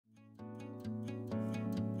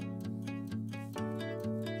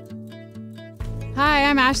Hi,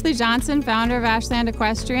 I'm Ashley Johnson, founder of Ashland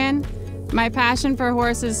Equestrian. My passion for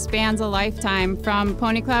horses spans a lifetime, from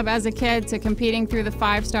pony club as a kid to competing through the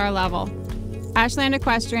 5-star level. Ashland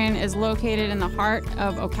Equestrian is located in the heart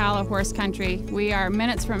of Ocala horse country. We are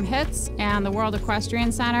minutes from HITS and the World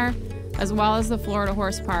Equestrian Center, as well as the Florida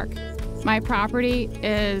Horse Park. My property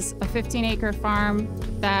is a 15-acre farm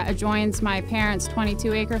that adjoins my parents'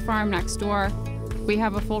 22-acre farm next door. We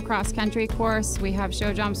have a full cross-country course, we have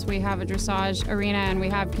show jumps, we have a dressage arena, and we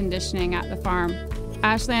have conditioning at the farm.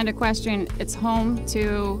 Ashland Equestrian, it's home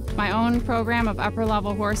to my own program of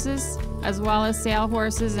upper-level horses, as well as sale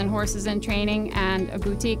horses and horses in training, and a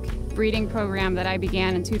boutique breeding program that I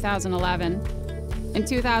began in 2011. In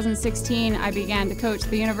 2016, I began to coach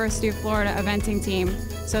the University of Florida eventing team,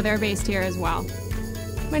 so they're based here as well.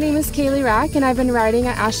 My name is Kaley Rak, and I've been riding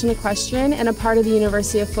at Ashland Equestrian and a part of the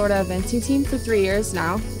University of Florida eventing team for 3 years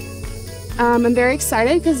now. I'm very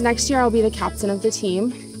excited because next year I'll be the captain of the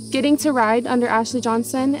team. Getting to ride under Ashley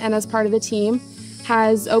Johnson and as part of the team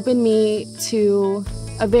has opened me to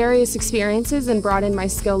various experiences and broadened my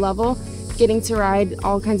skill level, getting to ride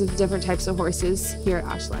all kinds of different types of horses here at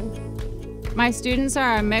Ashland. My students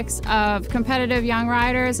are a mix of competitive young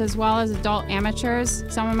riders as well as adult amateurs.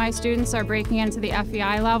 Some of my students are breaking into the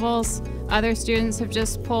FEI levels. Other students have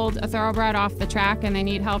just pulled a thoroughbred off the track and they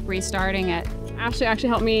need help restarting it. Ashley actually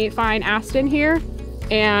helped me find Aston here,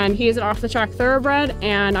 and he's an off-the-track thoroughbred,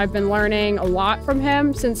 and I've been learning a lot from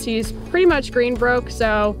him since he's pretty much green broke,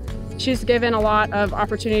 so she's given a lot of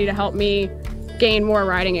opportunity to help me gain more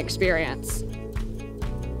riding experience.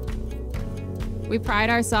 We pride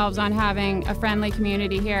ourselves on having a friendly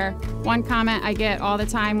community here. One comment I get all the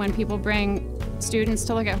time when people bring students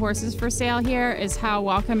to look at horses for sale here is how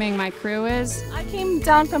welcoming my crew is. I came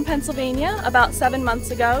down from Pennsylvania about 7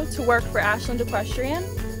 months ago to work for Ashland Equestrian.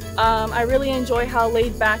 I really enjoy how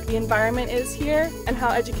laid back the environment is here and how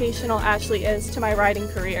educational Ashley is to my riding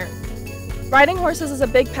career. Riding horses is a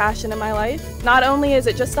big passion in my life. Not only is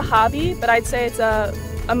it just a hobby, but I'd say it's a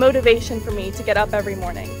motivation for me to get up every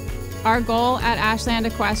morning. Our goal at Ashland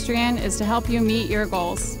Equestrian is to help you meet your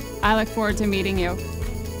goals. I look forward to meeting you.